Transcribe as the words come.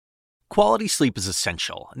Quality sleep is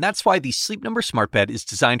essential, and that's why the Sleep Number Smart Bed is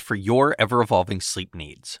designed for your ever-evolving sleep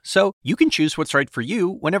needs. So you can choose what's right for you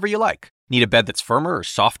whenever you like. Need a bed that's firmer or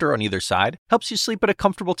softer on either side? Helps you sleep at a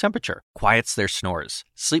comfortable temperature, quiets their snores.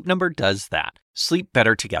 Sleep Number does that. Sleep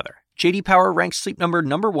better together. J.D. Power ranks Sleep Number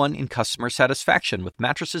 #1 in customer satisfaction with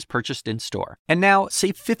mattresses purchased in-store. And now,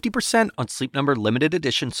 save 50% on Sleep Number limited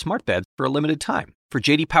edition smart beds for a limited time. For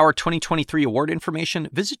J.D. Power 2023 award information,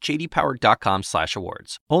 visit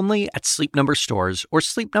jdpower.com/awards. Only at Sleep Number stores or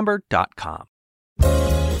sleepnumber.com.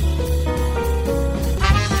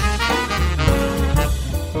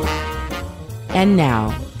 And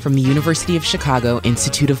now, from the University of Chicago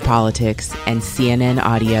Institute of Politics and CNN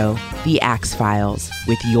Audio, The Axe Files,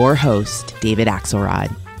 with your host, David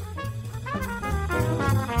Axelrod.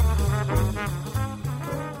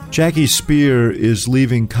 Jackie Speier is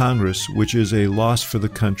leaving Congress, which is a loss for the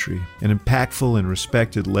country. An impactful and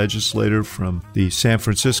respected legislator from the San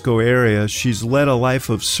Francisco area, she's led a life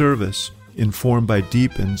of service, informed by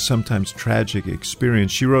deep and sometimes tragic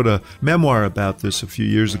experience. She wrote a memoir about this a few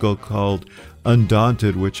years ago called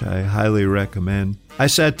Undaunted, which I highly recommend. I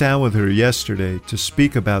sat down with her yesterday to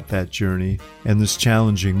speak about that journey and this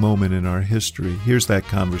challenging moment in our history. Here's that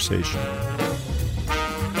conversation.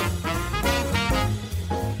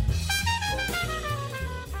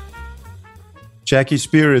 Jackie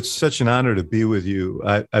Speier, it's such an honor to be with you.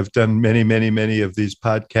 I've done many of these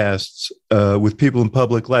podcasts with people in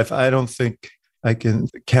public life. I don't think I can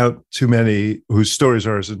count too many whose stories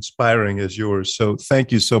are as inspiring as yours. So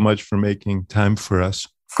thank you so much for making time for us.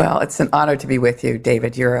 Well, it's an honor to be with you,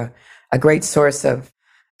 David. You're a great source of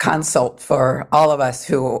consult for all of us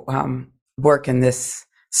who work in this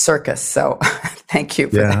circus. So thank you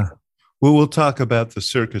for that. Well, we'll talk about the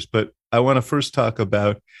circus, but I want to first talk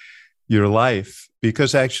about your life,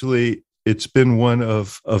 because actually it's been one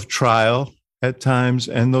of trial at times,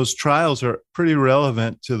 and those trials are pretty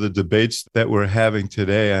relevant to the debates that we're having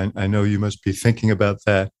today. I know you must be thinking about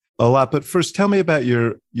that a lot, but first tell me about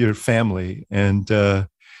your family and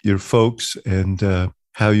your folks and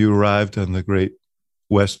how you arrived on the great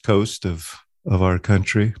West Coast of our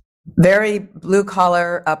country. Very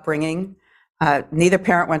blue-collar upbringing. Neither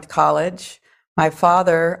parent went to college. My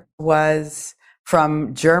father was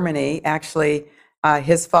from Germany. Actually,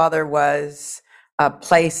 his father was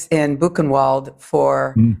placed in Buchenwald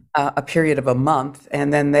for a period of a month,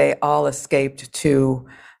 and then they all escaped to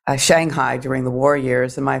Shanghai during the war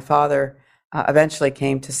years. And my father eventually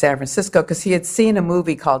came to San Francisco because he had seen a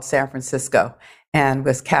movie called San Francisco and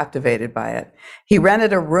was captivated by it. He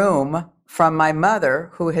rented a room from my mother,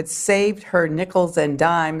 who had saved her nickels and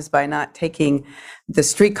dimes by not taking the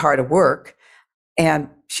streetcar to work. And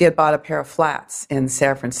she had bought a pair of flats in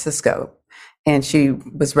San Francisco, and she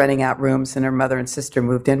was renting out rooms, and her mother and sister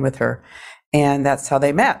moved in with her. And that's how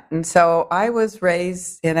they met. And so I was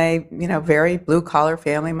raised in a, very blue collar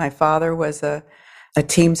family. My father was a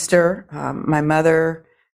teamster. My mother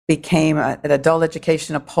became an adult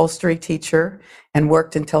education upholstery teacher and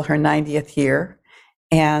worked until her 90th year.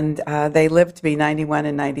 And they lived to be 91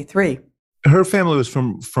 and 93. Her family was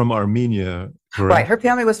from Armenia, correct? Right. Her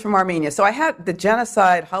family was from Armenia. So I had the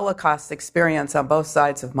genocide Holocaust experience on both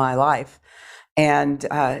sides of my life. And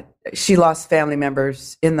she lost family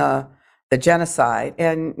members in the genocide.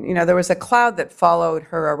 And, there was a cloud that followed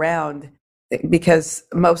her around because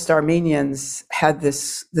most Armenians had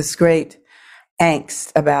this great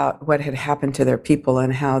angst about what had happened to their people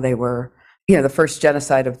and how they were, the first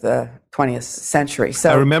genocide of the 20th century. So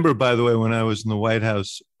I remember, by the way, when I was in the White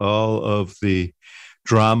House, all of the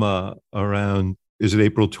drama around, is it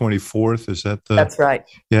April 24th? Is that That's right.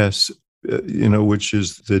 Yes. Which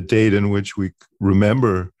is the date in which we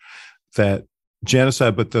remember that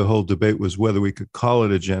genocide, but the whole debate was whether we could call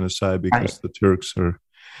it a genocide because the Turks are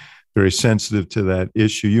very sensitive to that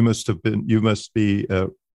issue. You must be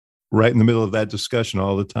right in the middle of that discussion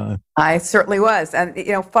all the time. I certainly was. And,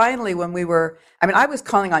 finally, when I was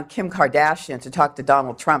calling on Kim Kardashian to talk to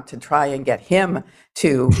Donald Trump to try and get him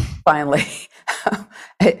to finally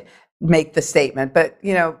make the statement. But,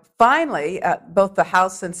 finally, both the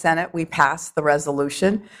House and Senate, we passed the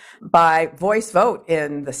resolution by voice vote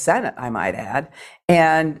in the Senate, I might add,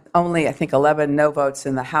 and only, I think, 11 no votes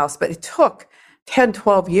in the House. But it took 10,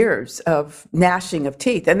 12 years of gnashing of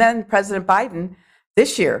teeth. And then President Biden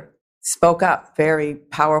this year spoke up very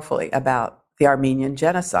powerfully about the Armenian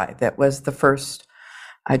genocide. That was the first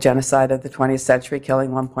genocide of the 20th century, killing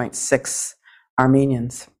 1.6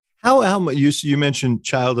 Armenians. How you mentioned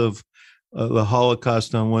child of the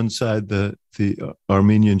Holocaust on one side, the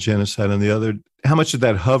Armenian genocide on the other. How much did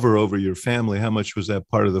that hover over your family? How much was that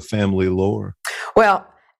part of the family lore? Well,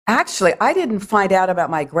 Actually, I didn't find out about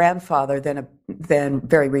my grandfather then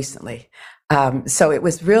very recently. So it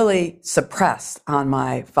was really suppressed on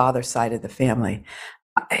my father's side of the family.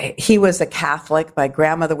 He was a Catholic. My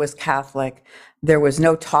grandmother was Catholic. There was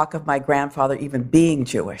no talk of my grandfather even being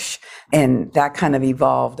Jewish, and that kind of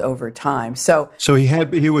evolved over time. So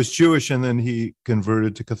he was Jewish and then he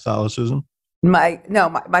converted to Catholicism?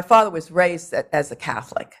 my father was raised as a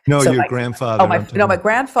Catholic. No, so your grandfather. My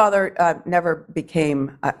grandfather never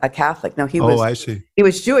became a Catholic. No, he was. Oh, I see. He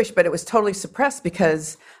was Jewish, but it was totally suppressed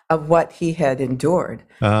because of what he had endured.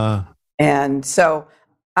 And so,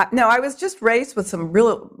 I was just raised with some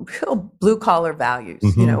real blue collar values.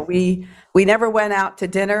 Mm-hmm. We never went out to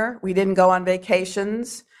dinner. We didn't go on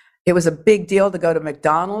vacations. It was a big deal to go to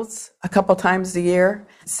McDonald's a couple times a year.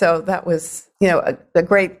 So that was, a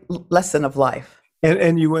great lesson of life.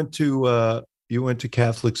 And you went to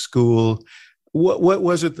Catholic school. What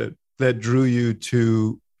was it that drew you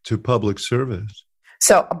to public service?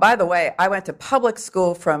 So, by the way, I went to public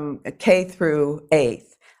school from K through 8th.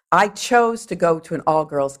 I chose to go to an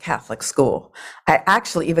all-girls Catholic school. I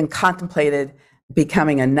actually even contemplated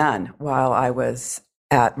becoming a nun while I was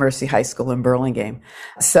at Mercy High School in Burlingame.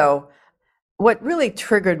 So what really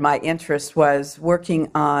triggered my interest was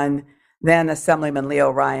working on then Assemblyman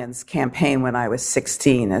Leo Ryan's campaign when I was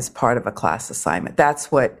 16 as part of a class assignment.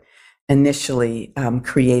 That's what initially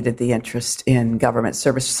created the interest in government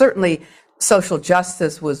service. Certainly, social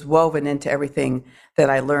justice was woven into everything that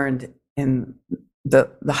I learned in the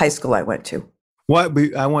high school I went to. I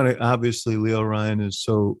want to, obviously, Leo Ryan is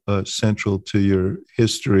so central to your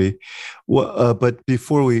history. But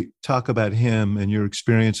before we talk about him and your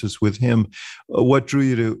experiences with him, what drew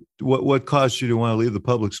you to, what caused you to want to leave the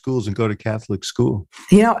public schools and go to Catholic school?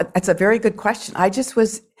 That's a very good question. I just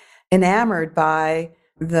was enamored by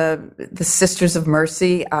the Sisters of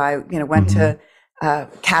Mercy. I, went to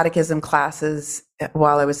catechism classes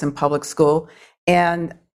while I was in public school,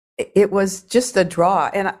 and it was just a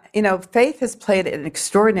draw. And, faith has played an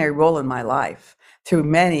extraordinary role in my life through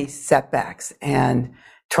many setbacks and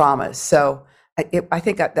traumas. So I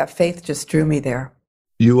think that faith just drew me there.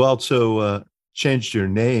 You also changed your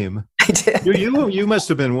name. I did. You must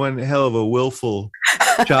have been one hell of a willful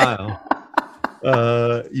child.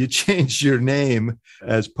 You changed your name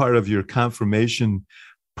as part of your confirmation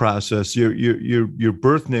process. Your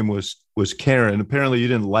birth name was Karen. Apparently you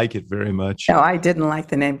didn't like it very much. No, I didn't like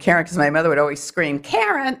the name Karen because my mother would always scream,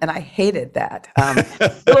 Karen, and I hated that.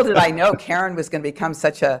 Little did I know Karen was going to become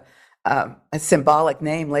such a symbolic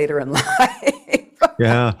name later in life.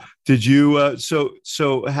 Yeah. Did you,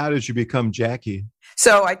 so how did you become Jackie?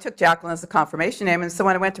 So I took Jacqueline as a confirmation name. And so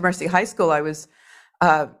when I went to Mercy High School, I was,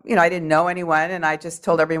 I didn't know anyone, and I just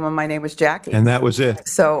told everyone my name was Jackie. And that was it.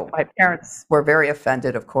 So my parents were very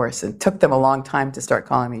offended, of course, and took them a long time to start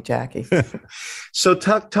calling me Jackie. So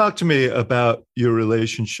talk to me about your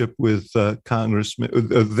relationship with Congressman,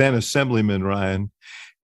 then Assemblyman Ryan,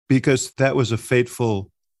 because that was a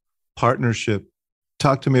fateful partnership.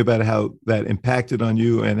 Talk to me about how that impacted on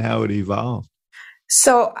you and how it evolved.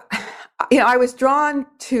 So, I was drawn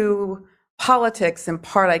to politics in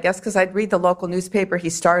part, I guess, because I'd read the local newspaper. He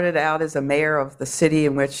started out as a mayor of the city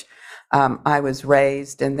in which I was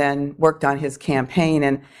raised, and then worked on his campaign.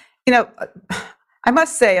 And, I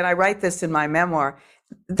must say, and I write this in my memoir,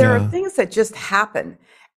 there are things that just happen.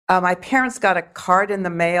 My parents got a card in the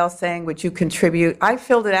mail saying, would you contribute? I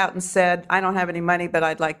filled it out and said, I don't have any money, but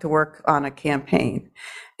I'd like to work on a campaign.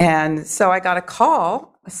 And so I got a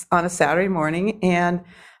call on a Saturday morning, and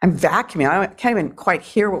I'm vacuuming. I can't even quite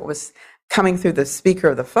hear what was coming through the speaker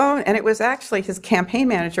of the phone. And it was actually his campaign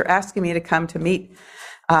manager asking me to come to meet.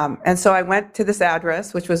 And so I went to this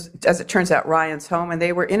address, which was, as it turns out, Ryan's home, and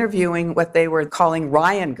they were interviewing what they were calling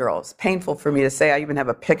Ryan girls. Painful for me to say. I even have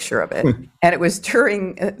a picture of it. And it was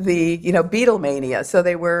during the, Beatlemania. So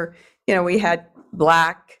they were, we had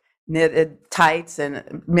black knitted tights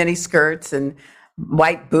and mini skirts and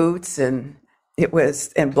white boots, and it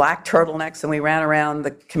was in black turtlenecks, and we ran around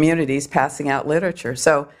the communities passing out literature.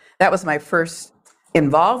 So that was my first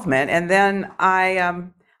involvement. And then I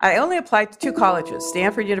only applied to 2 colleges,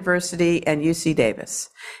 Stanford University and UC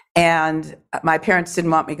Davis. And my parents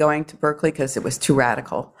didn't want me going to Berkeley because it was too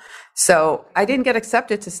radical. So I didn't get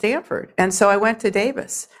accepted to Stanford. And so I went to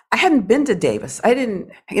Davis. I hadn't been to Davis. I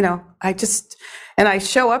didn't, and I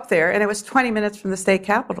show up there, and it was 20 minutes from the state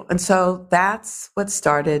capitol. And so that's what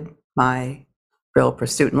started my real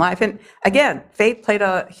pursuit in life. And again, faith played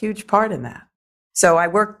a huge part in that. So I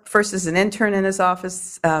worked first as an intern in his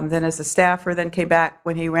office, then as a staffer, then came back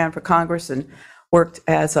when he ran for Congress and worked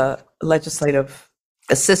as a legislative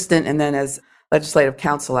assistant, and then as legislative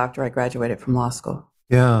counsel after I graduated from law school.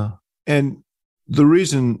 Yeah. And the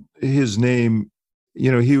reason his name,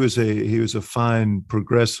 he was a fine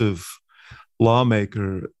progressive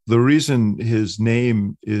lawmaker. The reason his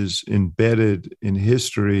name is embedded in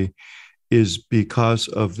history is because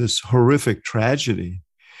of this horrific tragedy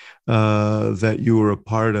that you were a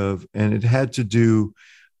part of. And it had to do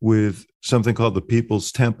with something called the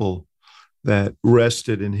People's Temple that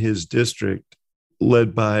rested in his district,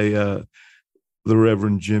 led by the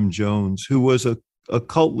Reverend Jim Jones, who was a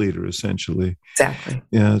cult leader, essentially. Exactly.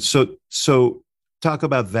 Yeah. So talk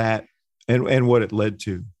about that and what it led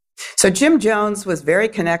to. So Jim Jones was very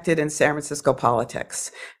connected in San Francisco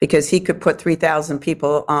politics because he could put 3,000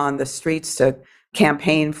 people on the streets to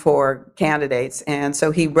campaign for candidates. And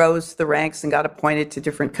so he rose the ranks and got appointed to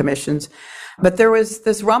different commissions. But there was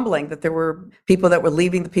this rumbling that there were people that were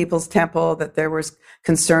leaving the People's Temple, that there was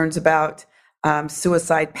concerns about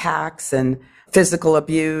suicide pacts and physical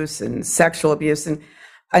abuse and sexual abuse. And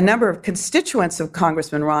a number of constituents of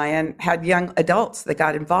Congressman Ryan had young adults that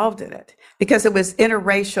got involved in it because it was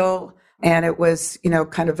interracial and it was,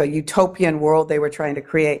 kind of a utopian world they were trying to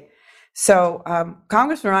create. So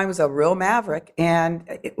Congressman Ryan was a real maverick and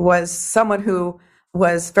it was someone who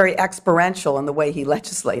was very experiential in the way he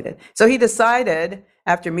legislated. So he decided,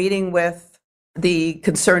 after meeting with the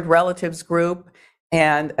concerned relatives group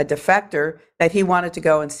and a defector, that he wanted to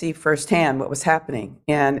go and see firsthand what was happening.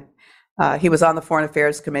 And he was on the Foreign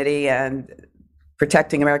Affairs Committee, and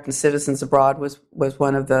protecting American citizens abroad was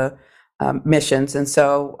one of the missions. And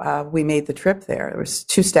so we made the trip there. There was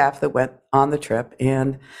 2 staff that went on the trip,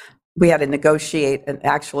 and we had to negotiate an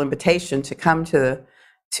actual invitation to come to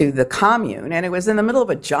the commune. And it was in the middle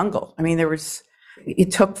of a jungle. I mean,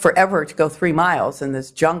 it took forever to go 3 miles in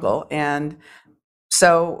this jungle. And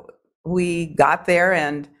so we got there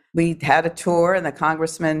and we had a tour, and the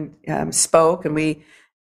congressman spoke, and we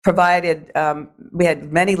provided, we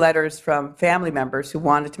had many letters from family members who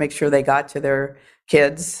wanted to make sure they got to their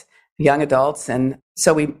kids, young adults. And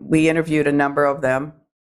so we interviewed a number of them.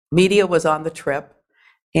 Media was on the trip,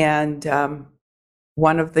 and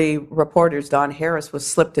one of the reporters, Don Harris, was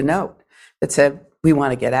slipped a note that said, "We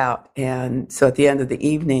want to get out." And so at the end of the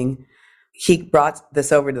evening, he brought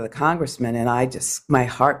this over to the congressman, and my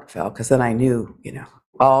heart fell, because then I knew,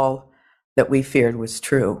 all that we feared was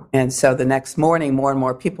true. And so the next morning, more and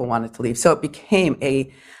more people wanted to leave. So it became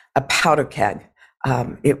a powder keg.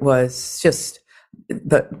 It was just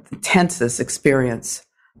the tensest experience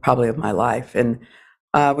probably of my life. And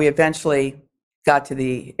we eventually got to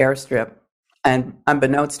the airstrip, and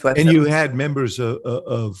unbeknownst to us, and you had members of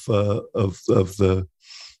the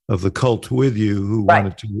cult with you who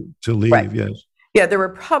wanted to leave. Right. Yes. Yeah, there were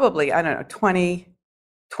probably, 20,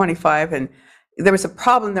 25, and there was a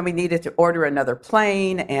problem that we needed to order another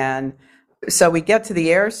plane. And so we get to the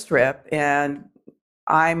airstrip, and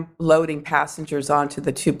I'm loading passengers onto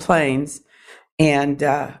the 2 planes, and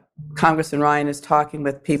Congressman Ryan is talking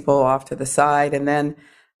with people off to the side. And then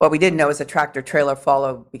what we didn't know is a tractor trailer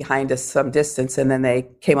followed behind us some distance, and then they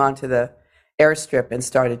came onto the airstrip and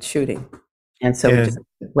started shooting. And so we just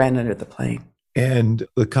ran under the plane. And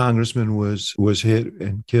the congressman was hit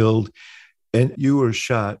and killed, and you were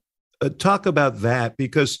shot. Talk about that,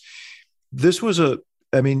 because this was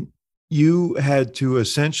you had to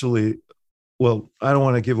essentially, well, I don't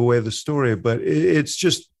want to give away the story, but it's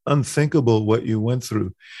just unthinkable what you went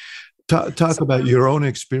through. Talk about your own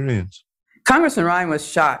experience. Congressman Ryan was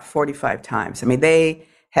shot 45 times. I mean, they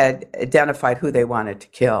had identified who they wanted to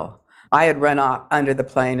kill. I had run off under the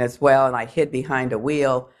plane as well, and I hid behind a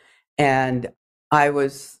wheel, and I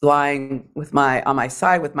was lying on my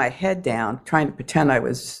side with my head down, trying to pretend I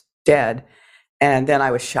was dead. And then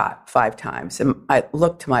I was shot 5 times. And I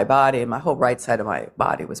looked to my body, and my whole right side of my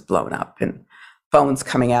body was blown up, and bones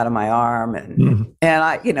coming out of my arm. And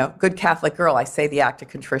I, good Catholic girl, I say the act of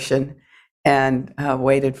contrition, and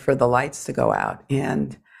waited for the lights to go out.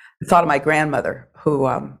 And I thought of my grandmother, who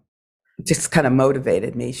just kind of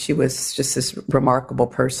motivated me. She was just this remarkable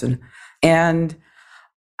person. And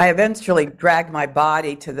I eventually dragged my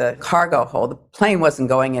body to the cargo hold. The plane wasn't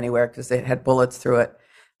going anywhere because it had bullets through it.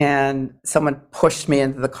 And someone pushed me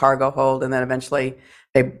into the cargo hold, and then eventually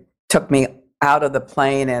they took me out of the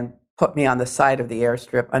plane and put me on the side of the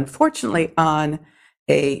airstrip, unfortunately on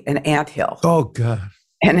an anthill. Oh, God.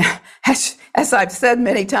 And as I've said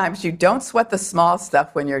many times, you don't sweat the small stuff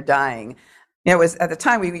when you're dying. It was, at the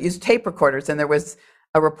time, we used tape recorders, and there was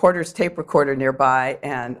a reporter's tape recorder nearby,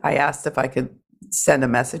 and I asked if I could send a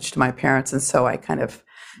message to my parents, and so I kind of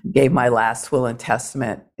gave my last will and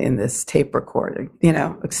testament in this tape recording,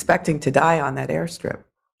 expecting to die on that airstrip.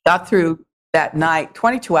 Got through that night,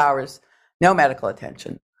 22 hours, no medical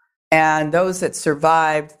attention. And those that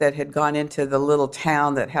survived that had gone into the little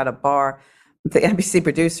town that had a bar, the NBC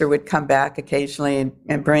producer would come back occasionally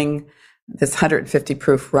and bring this 150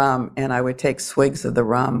 proof rum, and I would take swigs of the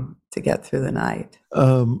rum to get through the night.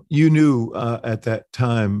 You knew at that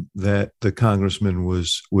time that the congressman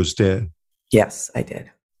was dead. Yes, I did.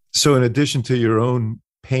 So in addition to your own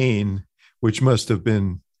pain, which must have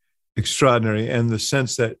been extraordinary, and the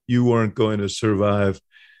sense that you weren't going to survive,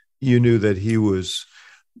 you knew that he was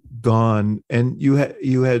gone, and you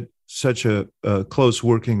had such a close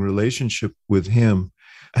working relationship with him.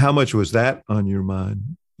 How much was that on your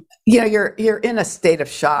mind? You're in a state of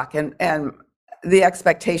shock, and the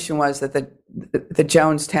expectation was that the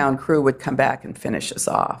Jonestown crew would come back and finish us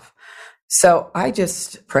off. So I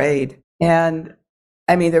just prayed, and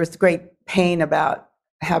I mean, there was great pain about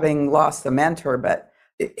having lost a mentor, but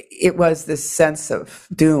it was this sense of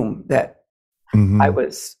doom that I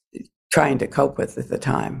was trying to cope with at the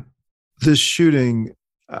time. This shooting,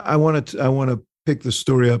 I want to pick the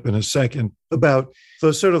story up in a second about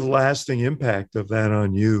the sort of lasting impact of that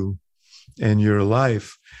on you and your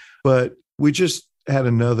life. But we just had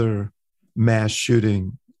another mass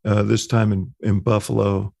shooting, this time in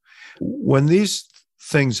Buffalo. When these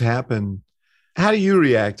things happen, how do you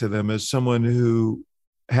react to them as someone who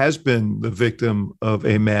has been the victim of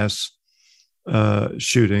a mass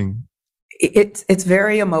shooting? It's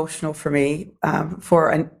very emotional for me.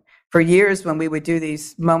 For years, when we would do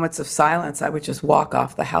these moments of silence, I would just walk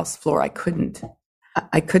off the House floor. I couldn't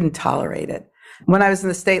tolerate it. When I was in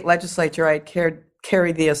the state legislature, I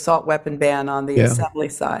carried the assault weapon ban on the assembly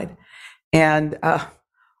side. And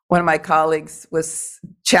one of my colleagues was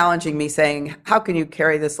challenging me, saying, "How can you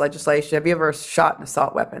carry this legislation? Have you ever shot an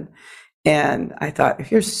assault weapon?" And I thought,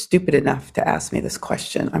 if you're stupid enough to ask me this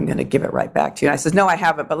question, I'm going to give it right back to you. And I said, "No, I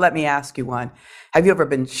haven't, but let me ask you one. Have you ever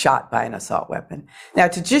been shot by an assault weapon?" Now,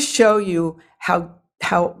 to just show you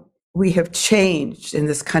how we have changed in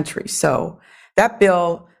this country. So that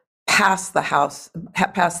bill passed the House,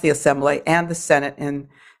 passed the Assembly and the Senate and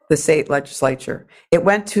the state legislature. It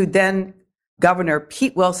went to then Governor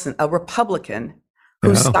Pete Wilson, a Republican,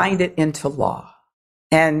 who signed it into law.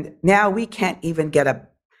 And now we can't even get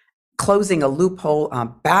closing a loophole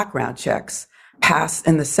on background checks passed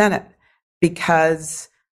in the Senate because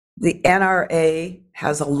the NRA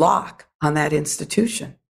has a lock on that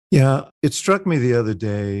institution. Yeah, it struck me the other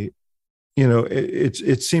day,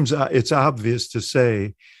 it seems it's obvious to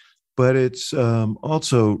say, but it's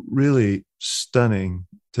also really stunning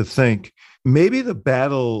to think maybe the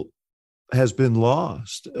battle has been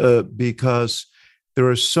lost because there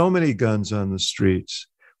are so many guns on the streets.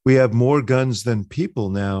 We have more guns than people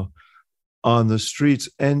now on the streets.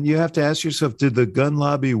 And you have to ask yourself, did the gun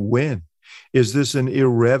lobby win? Is this an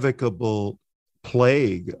irrevocable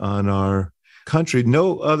plague on our country?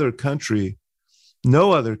 No other country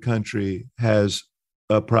has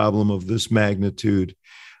a problem of this magnitude.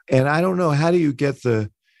 And I don't know, how do you get the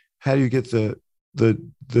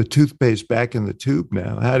toothpaste back in the tube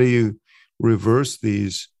now? How do you reverse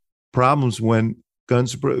these problems when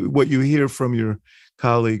guns? What you hear from your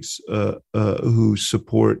colleagues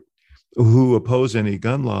who oppose any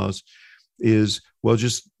gun laws is, well,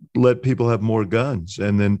 just let people have more guns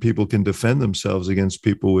and then people can defend themselves against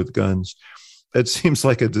people with guns. It seems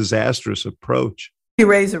like a disastrous approach. You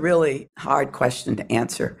raise a really hard question to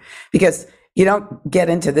answer because you don't get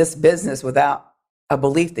into this business without a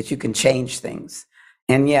belief that you can change things.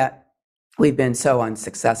 And yet we've been so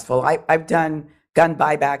unsuccessful. I've done gun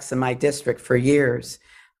buybacks in my district for years.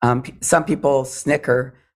 Some people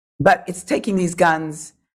snicker, but it's taking these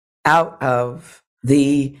guns out of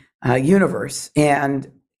the universe.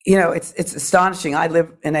 And, it's astonishing. I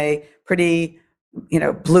live in a pretty,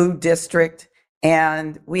 blue district,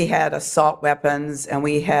 and we had assault weapons, and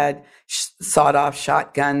we had sawed-off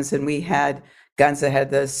shotguns, and we had guns that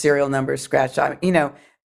had the serial numbers scratched on.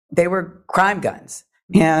 They were crime guns.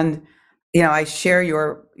 And, I share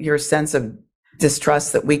your sense of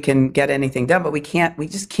distrust that we can get anything done, but we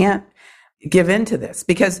just can't give in to this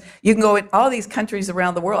because you can go in all these countries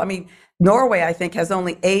around the world. I mean, Norway, I think, has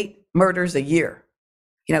only 8 murders a year.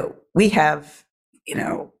 We have,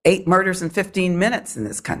 8 murders in 15 minutes in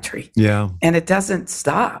this country. Yeah. And it doesn't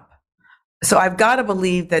stop. So I've got to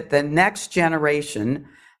believe that the next generation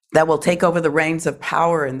that will take over the reins of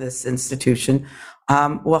power in this institution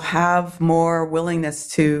will have more willingness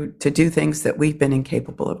to do things that we've been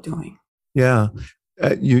incapable of doing. Yeah.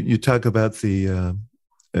 You talk about the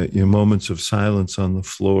moments of silence on the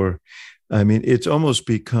floor. I mean, it's almost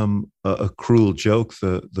become a cruel joke,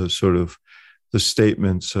 the sort of the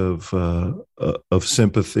statements of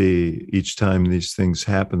sympathy each time these things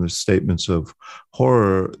happen, the statements of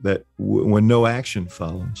horror that when no action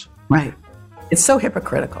follows. Right. It's so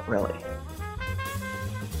hypocritical, really.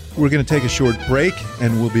 We're going to take a short break,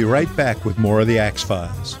 and we'll be right back with more of the Axe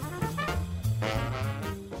Files.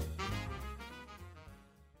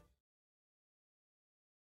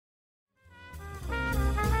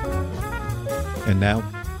 And now,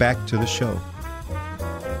 back to the show.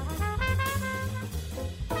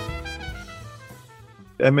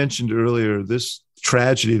 I mentioned earlier this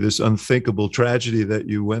tragedy, this unthinkable tragedy that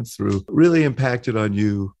you went through, really impacted on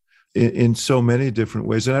you in so many different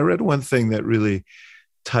ways. And I read one thing that really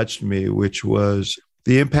touched me, which was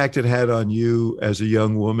the impact it had on you as a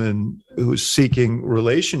young woman who's seeking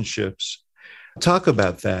relationships. Talk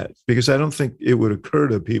about that, because I don't think it would occur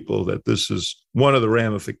to people that this is one of the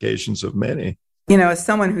ramifications of many. You know, as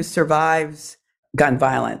someone who survives gun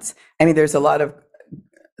violence, I mean, there's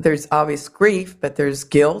obvious grief, but there's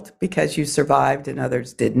guilt because you survived and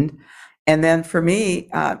others didn't. And then for me,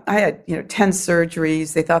 I had 10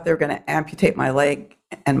 surgeries. They thought they were going to amputate my leg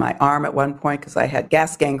and my arm at one point because I had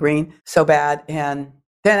gas gangrene so bad. And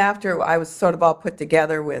then after I was sort of all put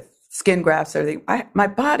together with skin grafts, everything, my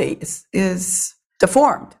body is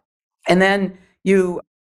deformed. And then you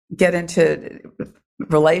get into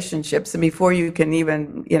relationships, and before you can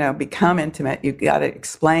even become intimate, you got to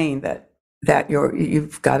explain that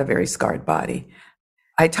you've got a very scarred body.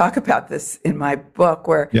 I talk about this in my book,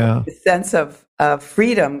 where the sense of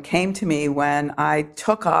freedom came to me when I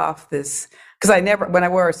took off this, because when I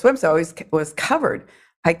wore a swimsuit, I always was covered.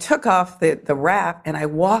 I took off the wrap and I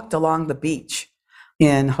walked along the beach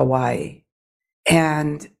in Hawaii,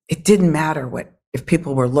 and it didn't matter if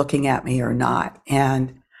people were looking at me or not.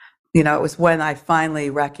 And it was when I finally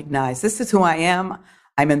recognized this is who I am.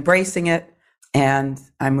 I'm embracing it, and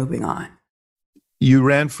I'm moving on. You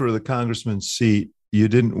ran for the congressman's seat. You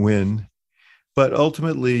didn't win, but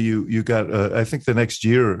ultimately you got, I think the next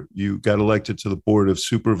year, you got elected to the Board of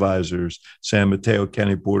Supervisors, San Mateo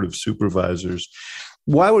County Board of Supervisors.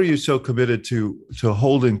 Why were you so committed to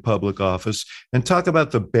holding public office? And talk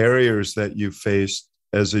about the barriers that you faced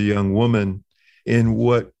as a young woman in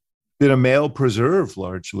what been a male-preserved,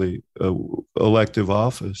 largely, elective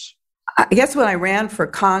office. I guess when I ran for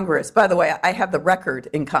Congress, by the way, I have the record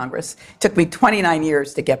in Congress. It took me 29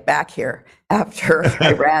 years to get back here after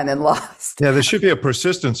I ran and lost. Yeah, there should be a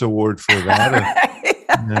persistence award for that.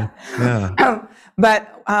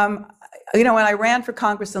 But when I ran for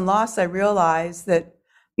Congress and lost, I realized that,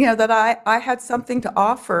 that I had something to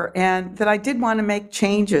offer, and that I did want to make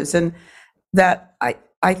changes, and that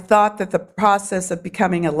I thought that the process of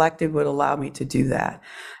becoming elected would allow me to do that.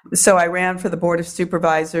 So I ran for the Board of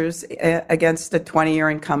Supervisors against a 20-year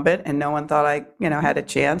incumbent, and no one thought I, had a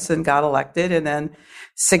chance, and got elected. And then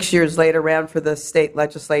 6 years later, ran for the state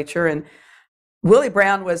legislature. And Willie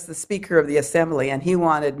Brown was the Speaker of the Assembly, and he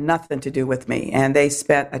wanted nothing to do with me. And they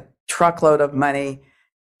spent a truckload of money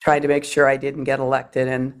trying to make sure I didn't get elected.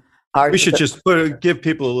 And we should just give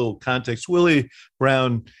people a little context. Willie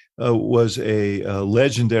Brown was a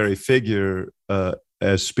legendary figure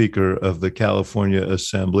as Speaker of the California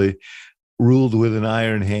Assembly, ruled with an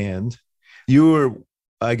iron hand. You were,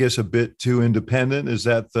 I guess, a bit too independent. Is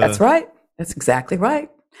that That's right. That's exactly right.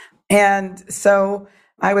 And so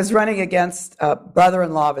I was running against a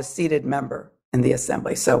brother-in-law of a seated member in the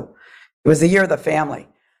Assembly. So it was the year of the family.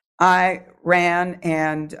 I ran,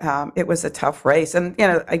 and it was a tough race. And,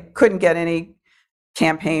 I couldn't get any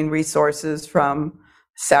campaign resources from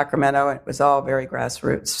Sacramento. It was all very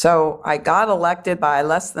grassroots. So I got elected by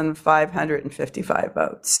less than 555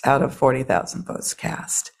 votes out of 40,000 votes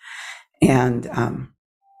cast. And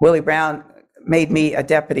Willie Brown made me a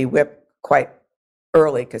deputy whip quite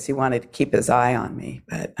early because he wanted to keep his eye on me.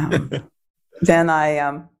 But then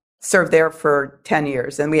I served there for 10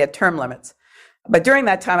 years, and we had term limits. But during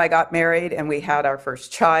that time, I got married, and we had our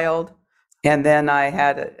first child. And then I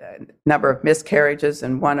had a number of miscarriages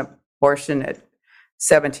and one abortion at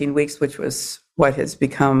 17 weeks, which was what has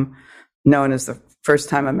become known as the first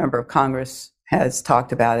time a member of Congress has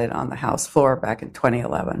talked about it on the House floor back in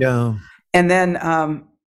 2011. Yeah. And then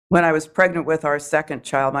when I was pregnant with our second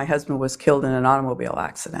child, my husband was killed in an automobile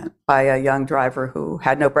accident by a young driver who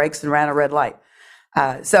had no brakes and ran a red light.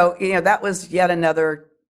 So that was yet another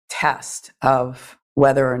test of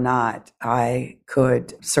whether or not I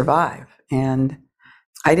could survive. And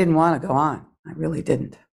I didn't want to go on. I really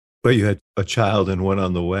didn't. But you had a child and one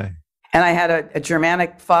on the way. And I had a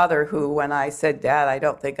Germanic father who, when I said, Dad, I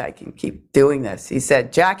don't think I can keep doing this, he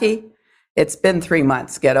said, Jackie, it's been 3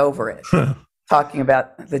 months. Get over it. talking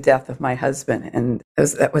about the death of my husband. And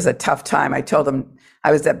that was a tough time. I told him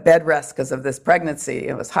I was at bed rest because of this pregnancy.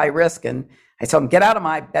 It was high risk. And I told him, get out of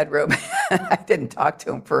my bedroom. I didn't talk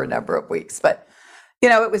to him for a number of weeks. But,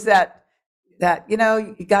 it was that you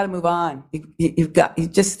got to move on. You got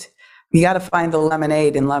to find the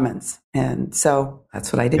lemonade in lemons. And so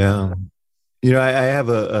that's what I did. Yeah.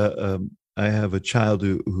 I have a child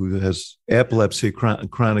who has epilepsy,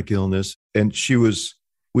 chronic illness, and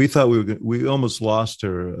we thought we almost lost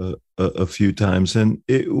her a few times. And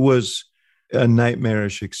it was a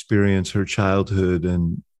nightmarish experience, her childhood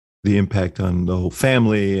and the impact on the whole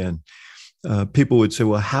family. And people would say,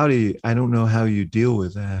 well, I don't know how you deal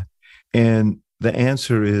with that. And the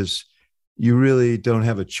answer is, you really don't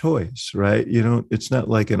have a choice, right? It's not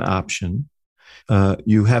like an option.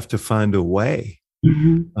 You have to find a way.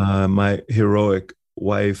 Mm-hmm. My heroic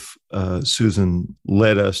wife, Susan,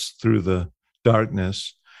 led us through the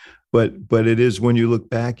darkness. But it is, when you look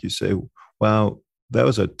back, you say, wow, that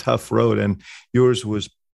was a tough road. And yours was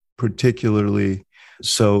particularly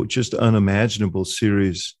so, just unimaginable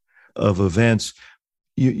series of events.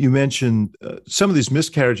 You mentioned some of these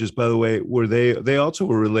miscarriages, by the way, they also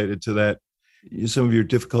were related to that. Some of your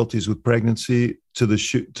difficulties with pregnancy to the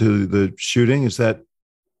shooting. Is that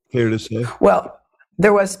fair to say? Well,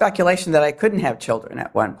 there was speculation that I couldn't have children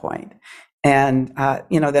at one point. And,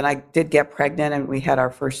 then I did get pregnant and we had our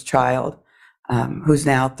first child, who's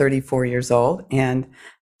now 34 years old. And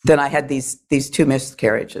then I had these two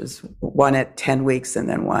miscarriages, one at 10 weeks and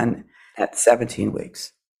then one at 17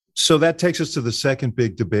 weeks. So that takes us to the second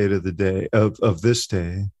big debate of the day, of this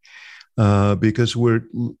day, because we're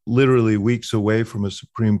literally weeks away from a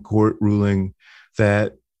Supreme Court ruling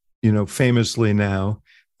that, famously now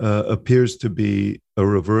appears to be a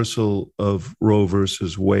reversal of Roe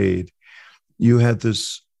versus Wade. You had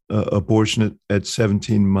this abortion at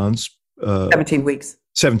 17 months. 17 weeks.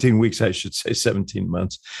 17 weeks, I should say, 17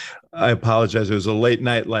 months. I apologize. It was a late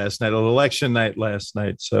night last night, an election night last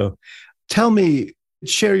night. So tell me,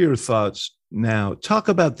 share your thoughts now. Talk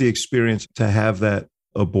about the experience to have that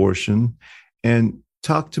abortion and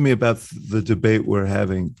talk to me about the debate we're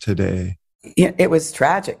having today. Yeah, it was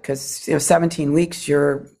tragic because 17 weeks,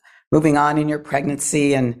 you're moving on in your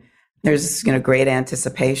pregnancy and there's great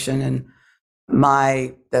anticipation. And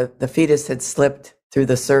the fetus had slipped through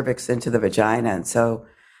the cervix into the vagina. And so,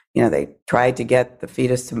 they tried to get the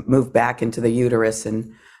fetus to move back into the uterus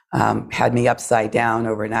and had me upside down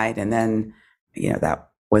overnight. And then, that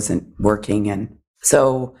wasn't working. And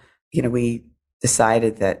so, we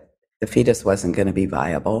decided that the fetus wasn't going to be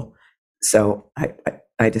viable. So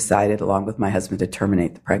I decided, along with my husband, to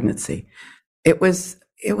terminate the pregnancy. It was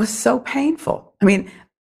so painful. I mean,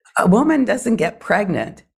 a woman doesn't get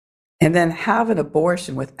pregnant and then have an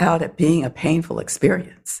abortion without it being a painful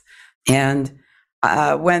experience. And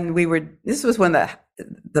this was when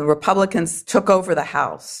the Republicans took over the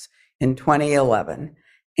House in 2011.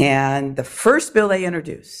 And the first bill they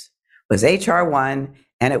introduced was H.R. 1,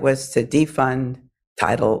 and it was to defund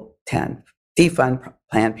Title 10, defund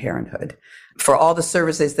Planned Parenthood for all the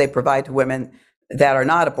services they provide to women that are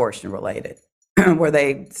not abortion related, where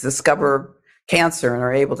they discover cancer and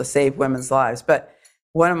are able to save women's lives. But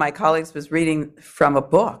one of my colleagues was reading from a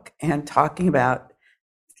book and talking about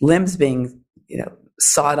limbs being,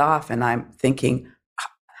 sawed off. And I'm thinking,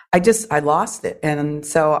 I lost it. And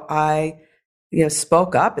so I,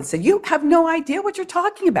 spoke up and said, you have no idea what you're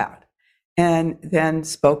talking about. And then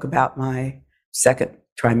spoke about my second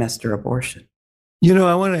trimester abortion.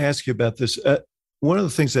 I want to ask you about this. One of the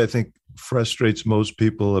things that I think frustrates most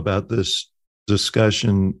people about this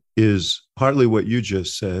discussion is partly what you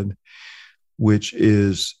just said, which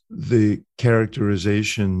is the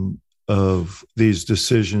characterization of these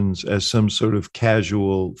decisions as some sort of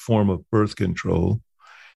casual form of birth control.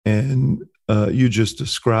 And you just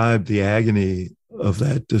described the agony of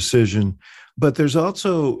that decision. But there's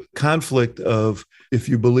also conflict of, if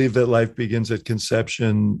you believe that life begins at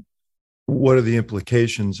conception, what are the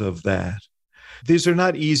implications of that? These are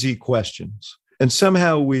not easy questions. And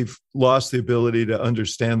somehow we've lost the ability to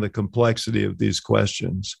understand the complexity of these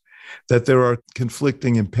questions, that there are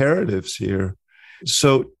conflicting imperatives here.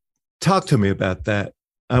 So talk to me about that.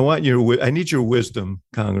 I need your wisdom,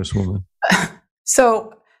 Congresswoman.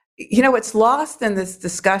 So, what's lost in this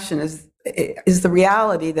discussion is the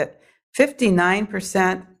reality that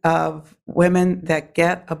 59% of women that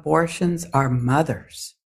get abortions are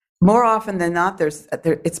mothers. More often than not,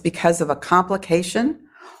 it's because of a complication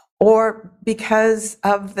or because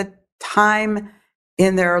of the time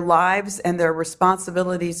in their lives and their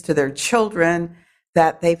responsibilities to their children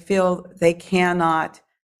that they feel they cannot,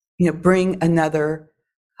 bring another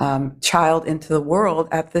child into the world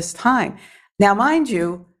at this time. Now, mind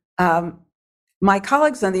you, my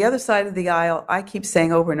colleagues on the other side of the aisle, I keep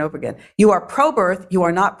saying over and over again, you are pro-birth, you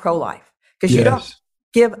are not pro-life, because you don't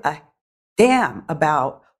give a damn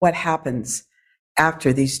about what happens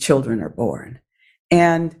after these children are born.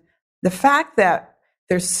 And the fact that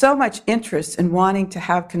there's so much interest in wanting to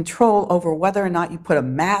have control over whether or not you put a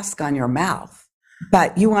mask on your mouth,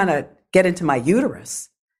 but you want to get into my uterus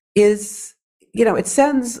is, it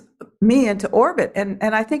sends me into orbit. And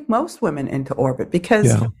I think most women into orbit,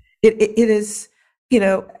 because it is,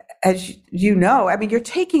 as you know, I mean, you're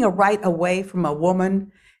taking a right away from a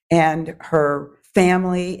woman and her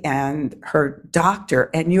family and her doctor,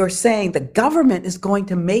 and you're saying the government is going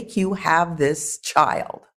to make you have this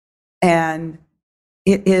child. And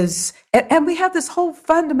it is, and we have this whole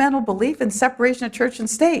fundamental belief in separation of church and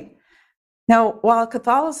state. Now, while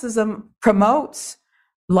Catholicism promotes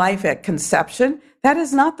life at conception, that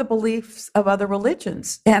is not the beliefs of other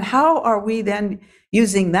religions. And how are we then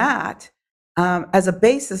using that as a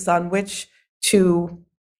basis on which to,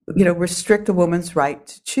 restrict a woman's right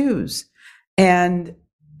to choose and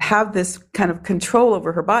have this kind of control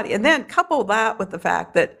over her body? And then couple that with the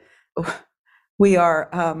fact that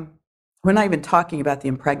we're not even talking about the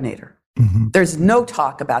impregnator. Mm-hmm. There's no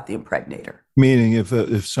talk about the impregnator. Meaning,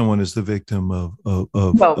 if someone is the victim of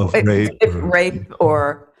rape, rape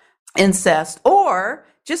or incest, or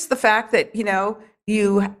just the fact that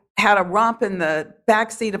you had a romp in the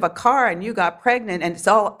backseat of a car and you got pregnant, and it's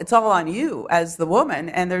all on you as the woman,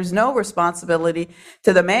 and there's no responsibility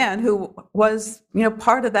to the man who was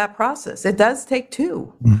part of that process. It does take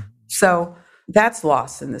two, so that's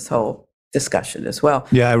lost in this whole discussion as well.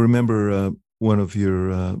 Yeah, I remember one of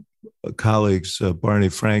your colleagues, Barney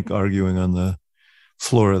Frank, arguing on the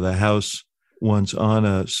floor of the House once on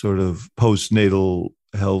a sort of postnatal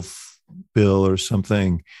health bill or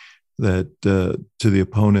something, that to the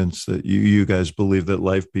opponents, that you guys believe that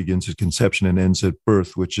life begins at conception and ends at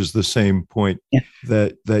birth, which is the same point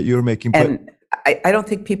that you're making. And I don't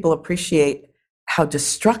think people appreciate how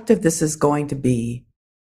destructive this is going to be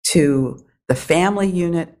to the family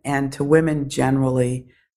unit and to women generally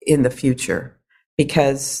in the future,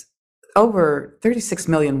 because over 36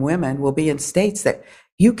 million women will be in states that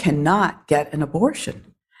you cannot get an abortion.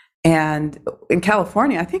 And in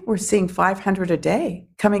California, I think we're seeing 500 a day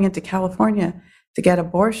coming into California to get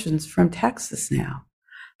abortions from Texas now.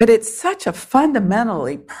 But it's such a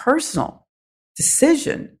fundamentally personal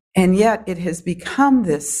decision. And yet it has become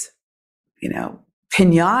this,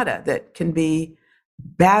 pinata that can be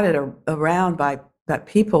batted around by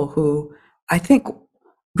people who I think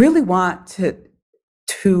really want to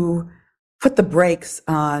put the brakes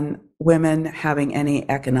on women having any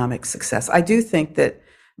economic success. I do think that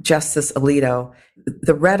Justice Alito,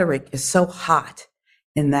 the rhetoric is so hot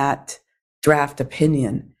in that draft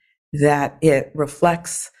opinion that it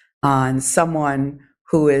reflects on someone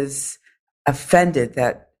who is offended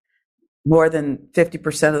that more than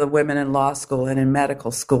 50% of the women in law school and in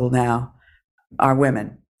medical school now are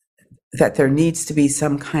women, that there needs to be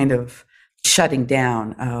some kind of shutting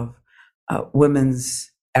down of women's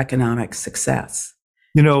economic success.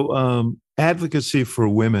 Advocacy for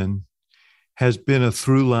women has been a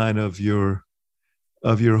through line of your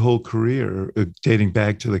whole career, dating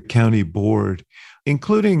back to the county board,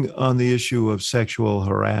 including on the issue of sexual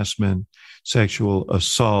harassment, sexual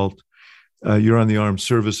assault. You're on the Armed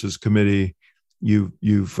Services Committee.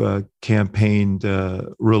 You've campaigned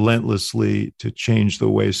relentlessly to change the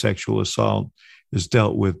way sexual assault is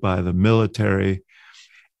dealt with by the military.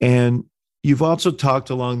 And you've also talked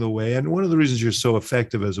along the way, and one of the reasons you're so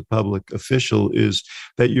effective as a public official is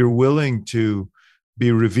that you're willing to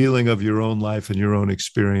be revealing of your own life and your own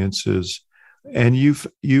experiences. And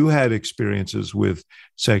you had experiences with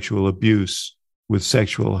sexual abuse, with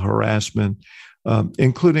sexual harassment,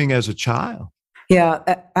 including as a child. Yeah,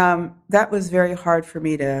 that was very hard for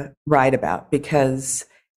me to write about because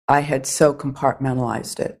I had so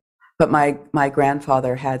compartmentalized it. But my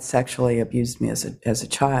grandfather had sexually abused me as a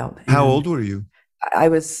child. How old were you? I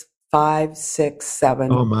was 5, 6,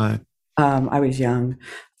 7. Oh my! I was young,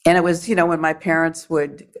 and it was when my parents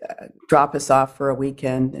would drop us off for a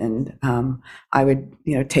weekend, and I would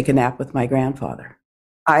take a nap with my grandfather.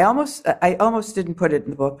 I almost didn't put it in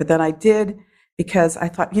the book, but then I did because I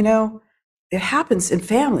thought it happens in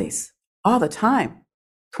families all the time,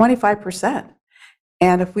 25%.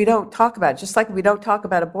 And if we don't talk about it, just like we don't talk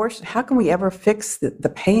about abortion, how can we ever fix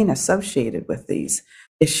the pain associated with these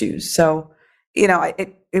issues? So,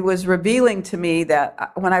 it was revealing to me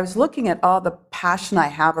that when I was looking at all the passion I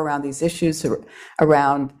have around these issues,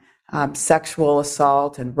 around sexual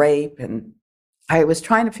assault and rape and I was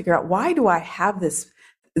trying to figure out, why do I have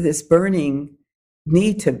this burning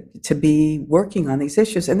need to be working on these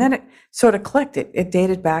issues? And then it sort of clicked. It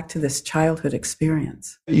dated back to this childhood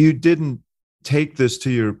experience. You didn't take this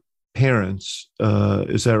to your parents,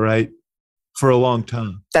 is that right? For a long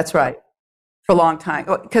time. That's right. For a long time.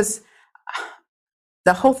 Because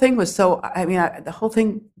the whole thing was the whole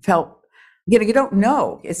thing felt, you don't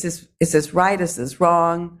know. Is this right? Is this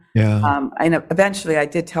wrong? Yeah. And eventually I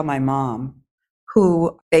did tell my mom,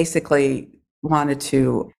 who basically wanted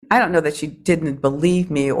to, I don't know that she didn't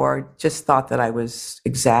believe me or just thought that I was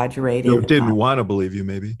exaggerating. Or didn't want to believe you,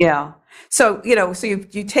 maybe. Yeah. So, so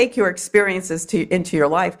you take your experiences into your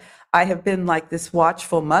life. I have been like this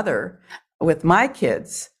watchful mother with my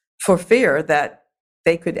kids for fear that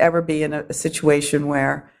they could ever be in a situation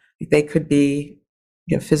where they could be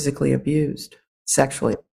physically abused,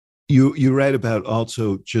 sexually. You write about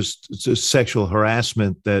also just sexual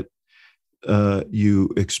harassment that you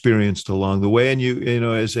experienced along the way, and you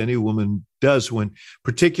as any woman does, when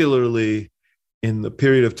particularly in the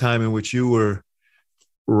period of time in which you were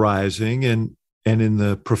rising and in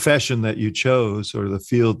the profession that you chose or the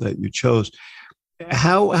field that you chose.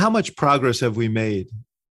 How much progress have we made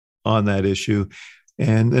on that issue?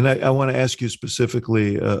 And I want to ask you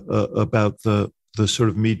specifically about the sort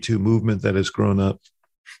of Me Too movement that has grown up.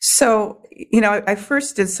 So, I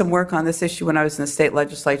first did some work on this issue when I was in the state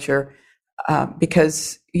legislature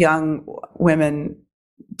because young women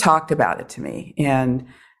talked about it to me. And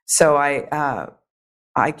so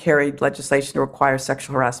I carried legislation to require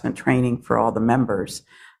sexual harassment training for all the members.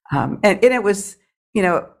 And it was,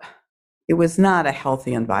 it was not a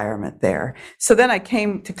healthy environment there. So then I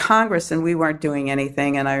came to Congress and we weren't doing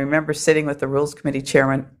anything. And I remember sitting with the Rules Committee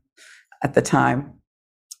chairman at the time,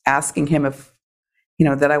 asking him if,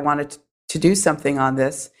 that I wanted to do something on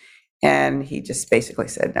this. And he just basically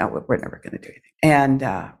said, no, we're never going to do anything.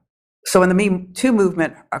 And so when the Me Too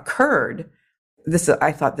movement occurred,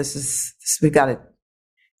 I thought we've got to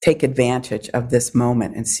take advantage of this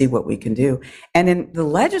moment and see what we can do. And in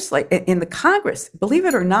the Congress, believe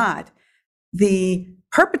it or not, the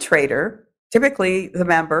perpetrator, typically the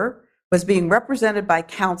member, was being represented by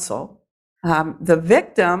counsel. The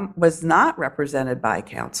victim was not represented by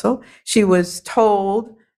counsel. She was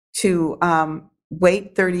told to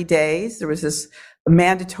wait 30 days. There was this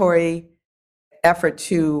mandatory effort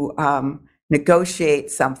to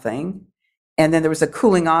negotiate something. And then there was a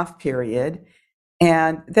cooling off period.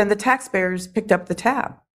 And then the taxpayers picked up the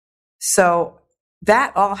tab. So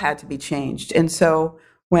that all had to be changed. And so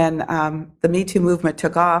when the Me Too movement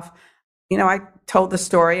took off, I told the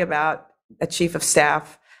story about a chief of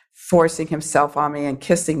staff forcing himself on me and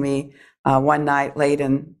kissing me one night late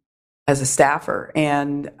as a staffer.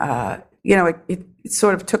 And, it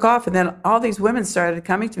sort of took off. And then all these women started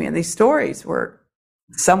coming to me, and these stories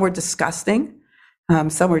some were disgusting,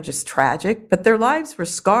 some were just tragic, but their lives were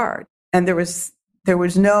scarred. And there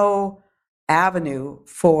was no avenue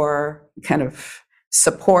for kind of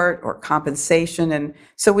support or compensation. And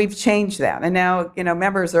so we've changed that. And now,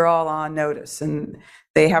 members are all on notice and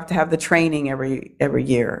they have to have the training every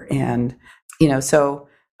year. And, so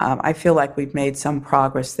I feel like we've made some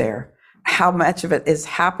progress there. How much of it is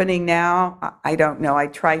happening now? I don't know. I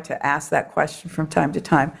try to ask that question from time to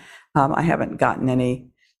time. I haven't gotten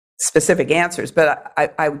any specific answers, but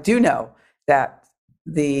I do know that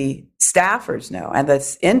the staffers know and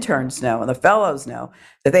the interns know and the fellows know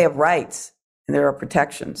that they have rights and there are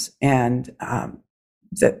protections, and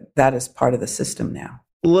that is part of the system now.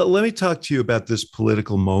 Let me talk to you about this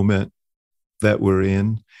political moment that we're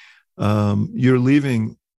in. You're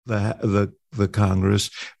leaving the Congress.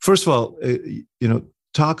 First of all,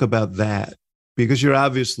 talk about that, because you're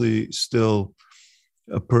obviously still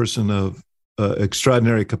a person of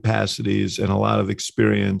extraordinary capacities and a lot of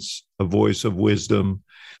experience, a voice of wisdom,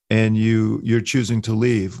 and you're choosing to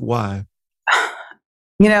leave. Why?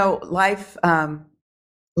 Life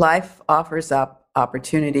offers up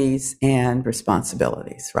opportunities and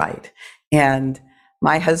responsibilities, right? And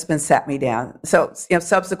my husband sat me down. So,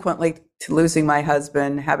 subsequently to losing my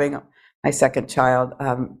husband, having my second child,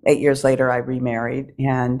 8 years later, I remarried,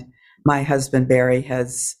 and my husband, Barry,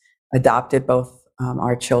 has adopted both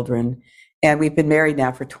our children, and we've been married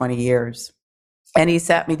now for 20 years. And he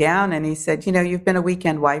sat me down and he said, you've been a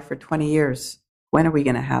weekend wife for 20 years. When are we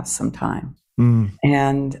going to have some time?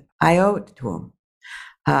 And I owe it to him.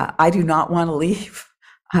 I do not want to leave.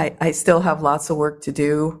 I still have lots of work to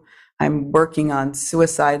do. I'm working on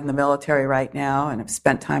suicide in the military right now, and I've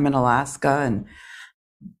spent time in Alaska.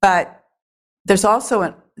 But there's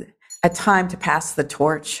also a time to pass the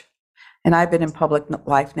torch. And I've been in public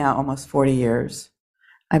life now almost 40 years.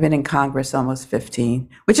 I've been in Congress almost 15,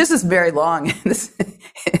 which is very long in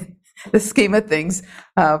the scheme of things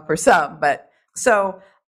for some. But so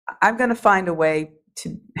I'm going to find a way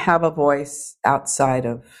to have a voice outside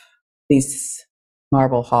of these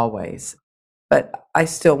marble hallways. But I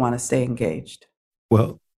still want to stay engaged.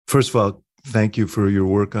 Well, first of all, thank you for your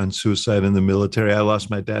work on suicide in the military. I lost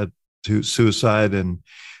my dad to suicide, and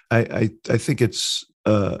I think it's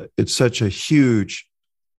such a huge,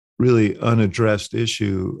 really unaddressed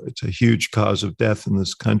issue. It's a huge cause of death in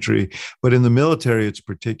this country. But in the military, it's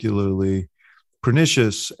particularly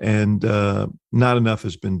pernicious, and not enough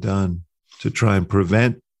has been done to try and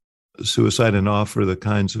prevent suicide and offer the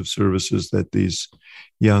kinds of services that these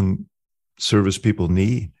young service people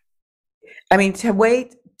need. I mean, to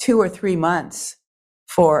wait 2 or 3 months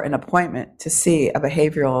for an appointment to see a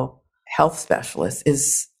behavioral health specialist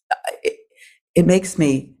it makes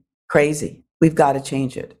me crazy. We've got to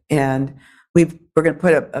change it. And we're going to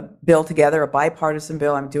put a bill together, a bipartisan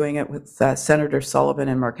bill. I'm doing it with Senator Sullivan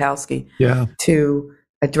and Murkowski to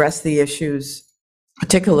address the issues,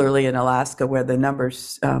 particularly in Alaska, where the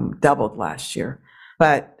numbers doubled last year.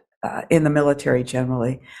 But in the military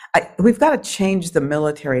generally, we've got to change the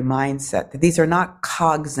military mindset. These are not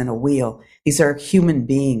cogs in a wheel. These are human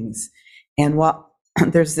beings. And while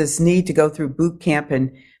there's this need to go through boot camp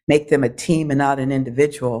and make them a team and not an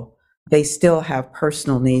individual, they still have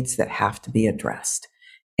personal needs that have to be addressed.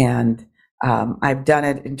 And I've done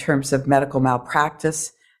it in terms of medical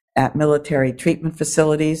malpractice at military treatment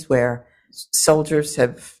facilities where soldiers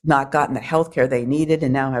have not gotten the health care they needed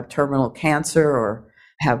and now have terminal cancer or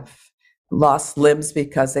have lost limbs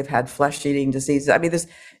because they've had flesh-eating diseases. I mean,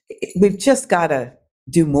 we've just got to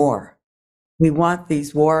do more. We want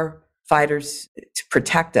these war fighters to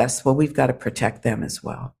protect us. Well, we've got to protect them as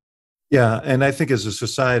well. Yeah, and I think as a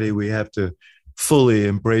society, we have to fully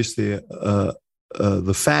embrace the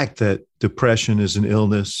fact that depression is an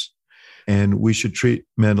illness, and we should treat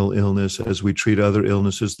mental illness as we treat other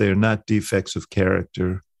illnesses. They are not defects of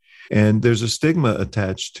character. And there's a stigma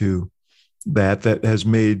attached to that has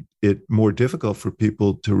made it more difficult for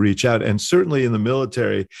people to reach out. And certainly in the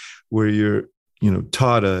military, where you're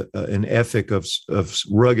taught an ethic of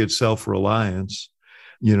rugged self-reliance,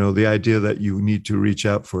 the idea that you need to reach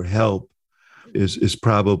out for help is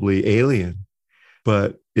probably alien,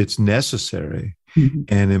 but it's necessary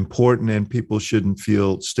and important. And people shouldn't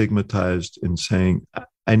feel stigmatized in saying,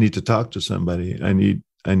 I need to talk to somebody. I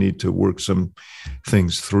need to work some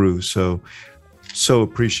things through. So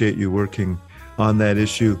appreciate you working on that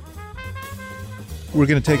issue. We're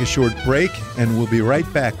going to take a short break, and we'll be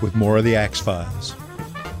right back with more of the Axe Files.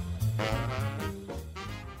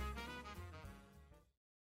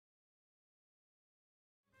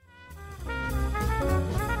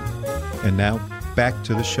 And now, back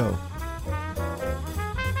to the show.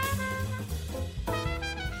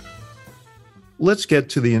 Let's get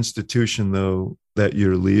to the institution, though, that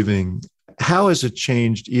you're leaving. How has it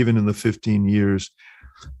changed even in the 15 years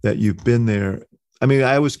that you've been there? I mean,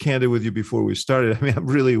 I was candid with you before we started. I mean, I'm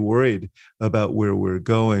really worried about where we're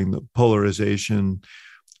going, the polarization,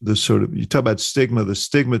 the sort of, you talk about stigma, the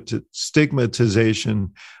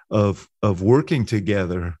stigmatization of working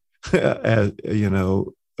together, and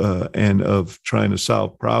of trying to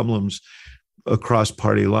solve problems across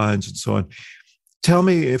party lines and so on. Tell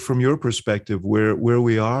me, from your perspective, where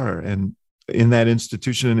we are and in that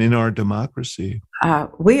institution and in our democracy.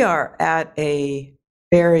 We are at a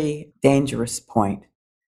very dangerous point.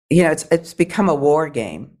 It's become a war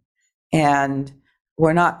game, and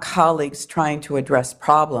we're not colleagues trying to address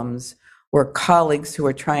problems. We're colleagues who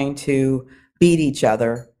are trying to beat each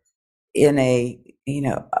other in a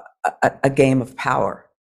game of power.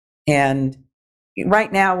 And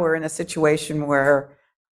right now we're in a situation where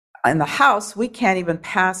in the House, we can't even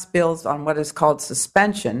pass bills on what is called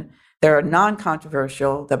suspension. They're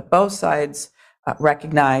non-controversial, that both sides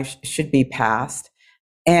recognize should be passed.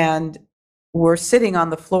 And we're sitting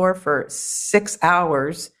on the floor for 6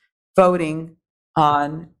 hours voting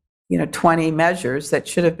on 20 measures that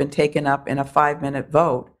should have been taken up in a 5-minute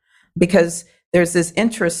vote, because there's this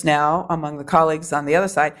interest now among the colleagues on the other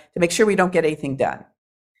side to make sure we don't get anything done.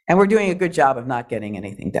 And we're doing a good job of not getting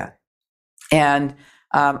anything done. And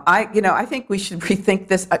I think we should rethink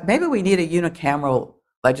this. Maybe we need a unicameral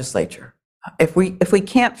legislature. If we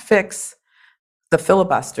can't fix the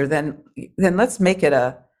filibuster, then let's make it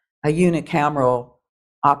a unicameral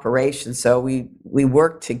operation. So we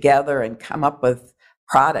work together and come up with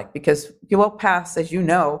product, because you won't pass, as you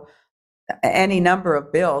know, any number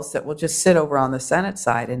of bills that will just sit over on the Senate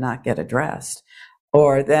side and not get addressed.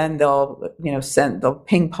 Or then they'll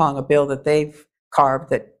ping pong a bill that they've carved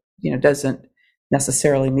that doesn't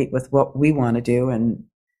necessarily meet with what we want to do. And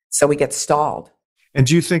so we get stalled. And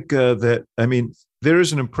do you think that, I mean, there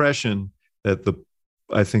is an impression that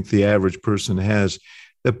I think the average person has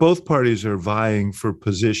that both parties are vying for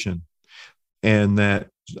position, and that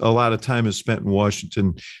a lot of time is spent in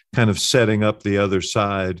Washington kind of setting up the other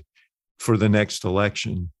side for the next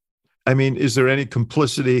election. I mean, is there any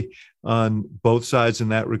complicity on both sides in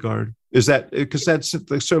that regard? Is that because that's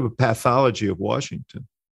sort of a pathology of Washington?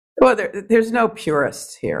 Well, there's no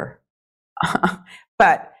purists here,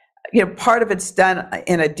 but part of it's done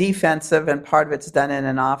in a defensive and part of it's done in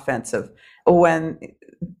an offensive. When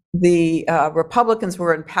the Republicans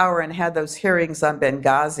were in power and had those hearings on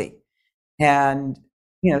Benghazi, and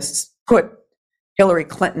put Hillary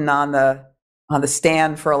Clinton on the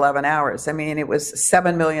stand for 11 hours. I mean, it was a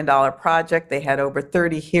 $7 million project. They had over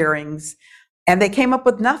 30 hearings, and they came up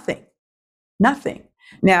with nothing. Nothing.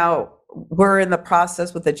 Now, we're in the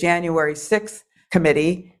process with the January 6th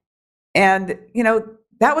committee, and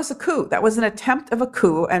that was a coup. That was an attempt of a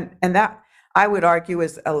coup, and that, I would argue,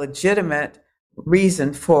 is a legitimate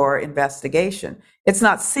reason for investigation. It's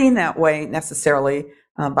not seen that way necessarily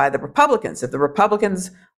by the Republicans. If the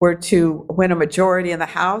Republicans were to win a majority in the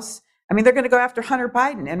House, I mean, they're going to go after Hunter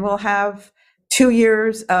Biden, and we'll have 2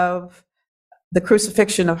 years of the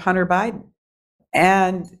crucifixion of Hunter Biden.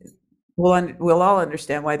 And we'll all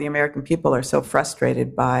understand why the American people are so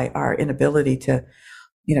frustrated by our inability to,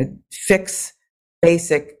 fix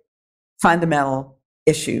basic fundamental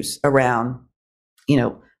issues around,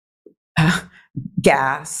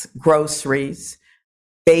 gas, groceries,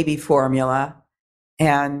 baby formula,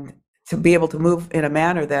 and to be able to move in a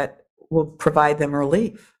manner that will provide them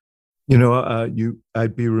relief.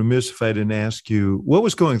 I'd be remiss if I didn't ask you what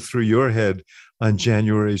was going through your head on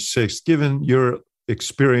January 6th, given your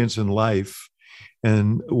experience in life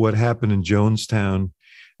and what happened in Jonestown.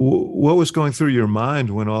 What was going through your mind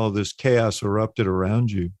when all of this chaos erupted around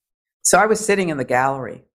you? So I was sitting in the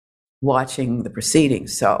gallery watching the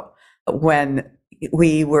proceedings. So when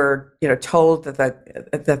we were, told that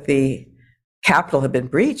the Capitol had been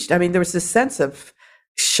breached, I mean, there was this sense of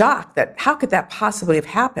shock that how could that possibly have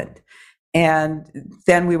happened? And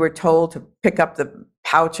then we were told to pick up the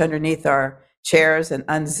pouch underneath our chairs and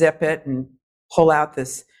unzip it and pull out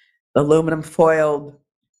this aluminum foiled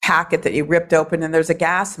packet that you ripped open, and there's a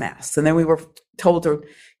gas mask. And then we were told to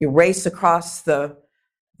race across the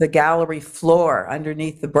gallery floor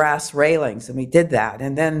underneath the brass railings, and we did that.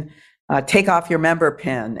 And then take off your member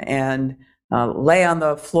pin and lay on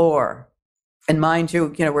the floor. And mind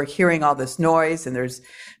you, we're hearing all this noise, and there's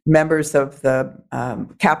members of the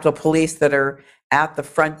Capitol Police that are at the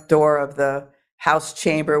front door of the House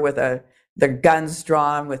chamber with their guns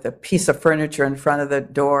drawn, with a piece of furniture in front of the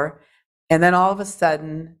door. And then all of a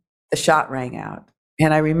sudden, the shot rang out.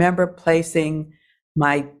 And I remember placing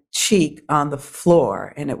my cheek on the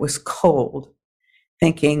floor, and it was cold,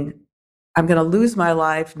 thinking, I'm going to lose my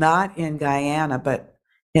life, not in Guyana, but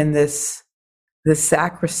in this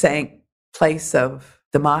sacrosanct place of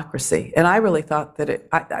democracy. And I really thought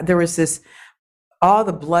that there was this, all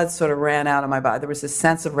the blood sort of ran out of my body. There was this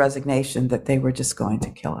sense of resignation that they were just going to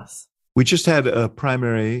kill us. We just had a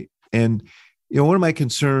primary, and one of my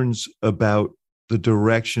concerns about the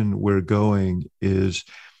direction we're going is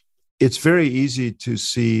it's very easy to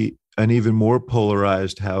see an even more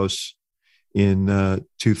polarized House in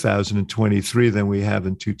 2023 than we have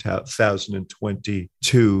in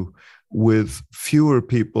 2022, with fewer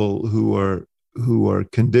people who are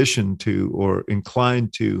conditioned to or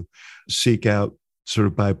inclined to seek out sort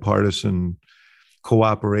of bipartisan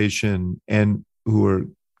cooperation and who are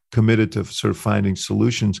committed to sort of finding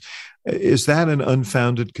solutions. Is that an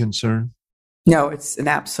unfounded concern? No, it's an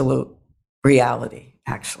absolute reality,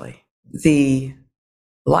 actually. The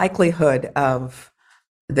likelihood of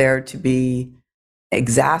there to be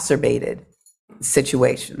exacerbated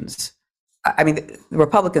situations. I mean, the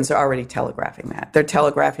Republicans are already telegraphing that. They're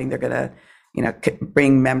telegraphing they're going to,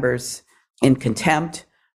 bring members in contempt.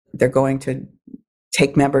 They're going to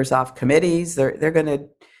take members off committees. They're going to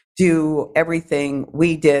do everything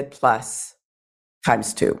we did plus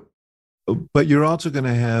times two. But you're also going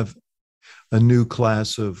to have a new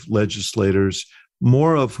class of legislators,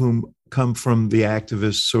 more of whom come from the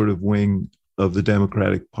activist sort of wing of the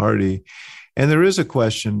Democratic Party. And there is a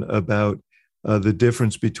question about the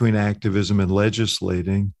difference between activism and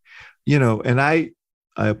legislating, and I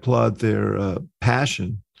applaud their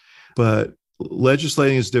passion, but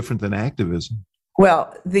legislating is different than activism.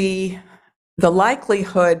 Well, the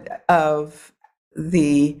likelihood of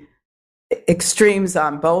the extremes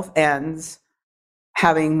on both ends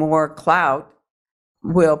having more clout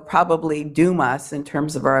will probably doom us in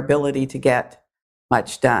terms of our ability to get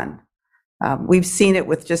much done. We've seen it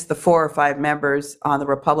with just the 4 or 5 members on the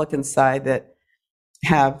Republican side that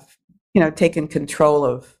have, taken control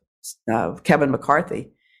of Kevin McCarthy,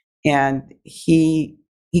 and he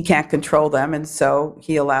can't control them, and so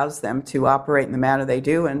he allows them to operate in the manner they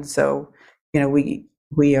do, and so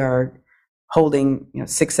we are holding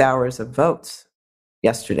 6 hours of votes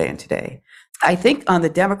yesterday and today. I think on the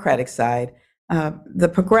Democratic side, the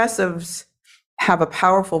progressives have a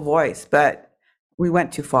powerful voice, but we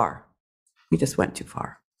went too far. We just went too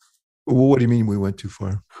far. Well, what do you mean we went too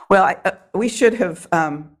far? Well, we should have,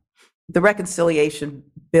 the reconciliation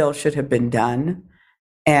bill should have been done,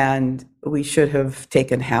 and we should have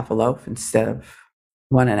taken half a loaf instead of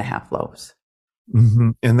 1.5 loaves. Mm-hmm.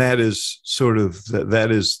 And that is that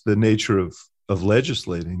is the nature of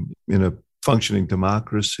legislating in a functioning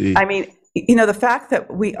democracy. I mean, the fact that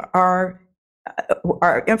our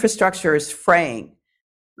infrastructure is fraying,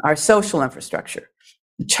 our social infrastructure,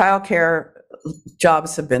 childcare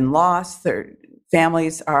jobs have been lost. Their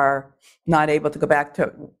families are not able to go back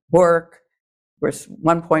to work. There's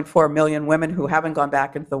 1.4 million women who haven't gone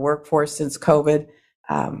back into the workforce since COVID,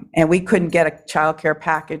 and we couldn't get a childcare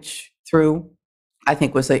package through. I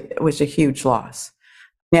think was a huge loss.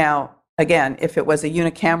 Now, again, if it was a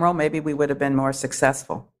unicameral, maybe we would have been more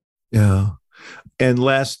successful. Yeah. And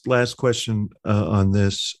last question on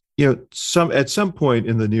this. At some point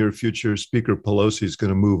in the near future, Speaker Pelosi is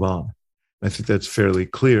going to move on. I think that's fairly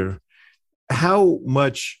clear. How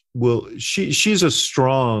much will she's a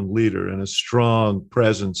strong leader and a strong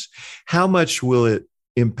presence. How much will it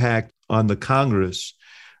impact on the Congress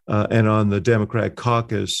and on the Democratic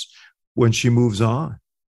caucus when she moves on?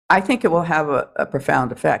 I think it will have a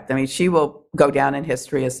profound effect. I mean, she will go down in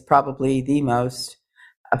history as probably the most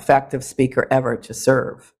effective speaker ever to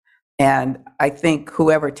serve. And I think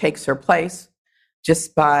whoever takes her place,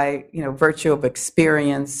 just by virtue of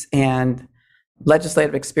experience and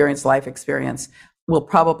legislative experience, life experience, will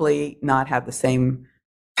probably not have the same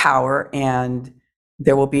power, and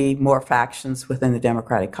there will be more factions within the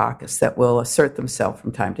Democratic caucus that will assert themselves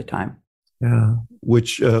from time to time. Yeah,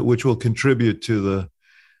 which will contribute to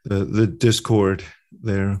the discord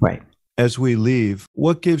there. Right. As we leave,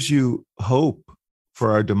 what gives you hope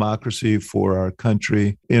for our democracy, for our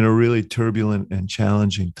country in a really turbulent and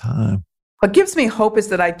challenging time? What gives me hope is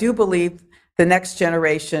that I do believe the next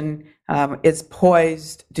generation is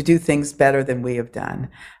poised to do things better than we have done.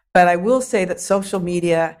 But I will say that social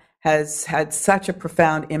media has had such a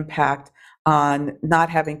profound impact on not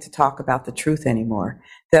having to talk about the truth anymore,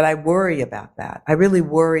 that I worry about that. I really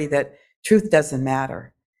worry that truth doesn't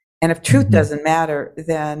matter. And if truth doesn't matter,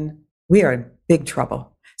 then we are in big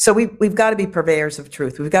trouble. So we've got to be purveyors of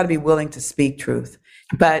truth. We've got to be willing to speak truth.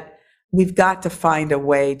 But we've got to find a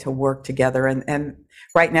way to work together. And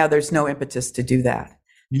right now, there's no impetus to do that.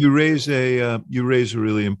 You raise a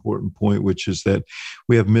really important point, which is that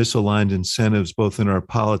we have misaligned incentives both in our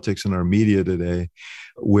politics and our media today,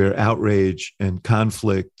 where outrage and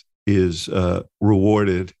conflict is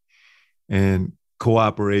rewarded, and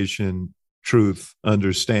cooperation, truth,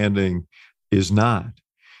 understanding is not.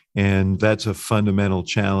 And that's a fundamental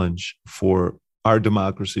challenge for our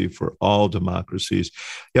democracy, for all democracies.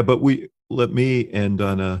 Yeah, but let me end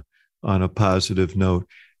on a positive note.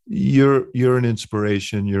 You're an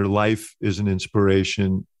inspiration. Your life is an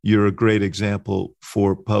inspiration. You're a great example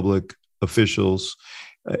for public officials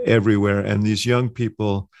everywhere. And these young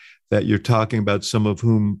people that you're talking about, some of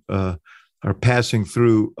whom are passing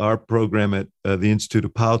through our program at the Institute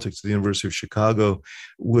of Politics at the University of Chicago,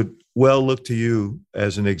 would well look to you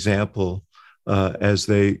as an example as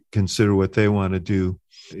they consider what they want to do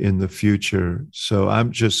in the future. So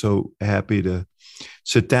I'm just so happy to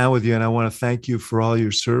sit down with you, and I want to thank you for all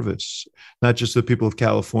your service, not just the people of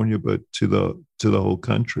California, but to the whole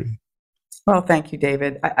country. Well, thank you,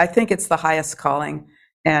 David. I think it's the highest calling,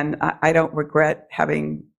 and I don't regret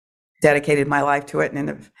having dedicated my life to it. And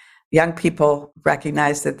if young people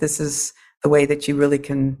recognize that this is the way that you really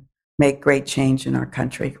can make great change in our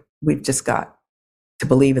country, we've just got to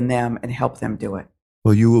believe in them and help them do it.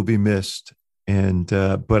 Well, you will be missed, and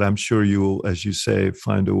but I'm sure you will, as you say,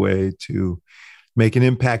 find a way to make an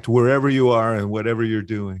impact wherever you are and whatever you're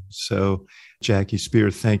doing. So, Jackie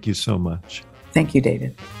Speier, thank you so much. Thank you,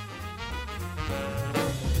 David.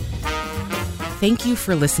 Thank you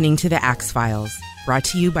for listening to The Axe Files, brought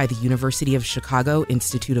to you by the University of Chicago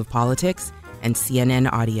Institute of Politics and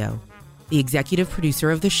CNN Audio. The executive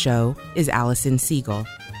producer of the show is Allison Siegel.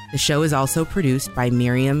 The show is also produced by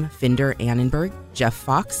Miriam Finder-Annenberg, Jeff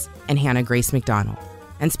Fox, and Hannah Grace McDonald.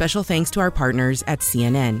 And special thanks to our partners at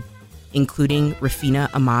CNN, including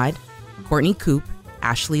Rafina Ahmad, Courtney Koop,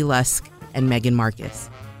 Ashley Lusk, and Meghan Marcus.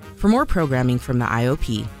 For more programming from the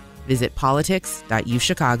IOP, visit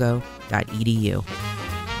politics.uchicago.edu.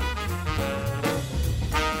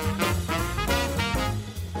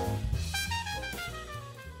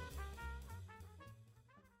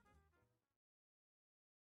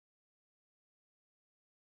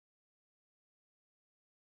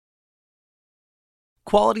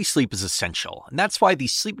 Quality sleep is essential, and that's why the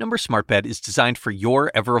Sleep Number Smart Bed is designed for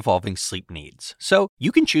your ever-evolving sleep needs. So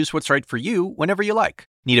you can choose what's right for you whenever you like.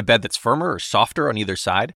 Need a bed that's firmer or softer on either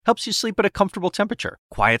side? Helps you sleep at a comfortable temperature.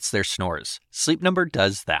 Quiets their snores. Sleep Number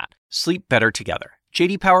does that. Sleep better together.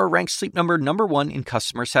 J.D. Power ranks Sleep Number #1 in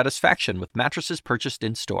customer satisfaction with mattresses purchased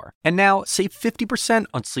in-store. And now, save 50%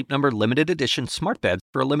 on Sleep Number limited edition smart beds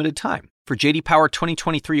for a limited time. For J.D. Power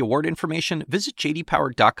 2023 award information, visit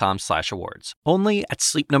jdpower.com/awards. Only at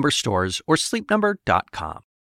Sleep Number stores or sleepnumber.com.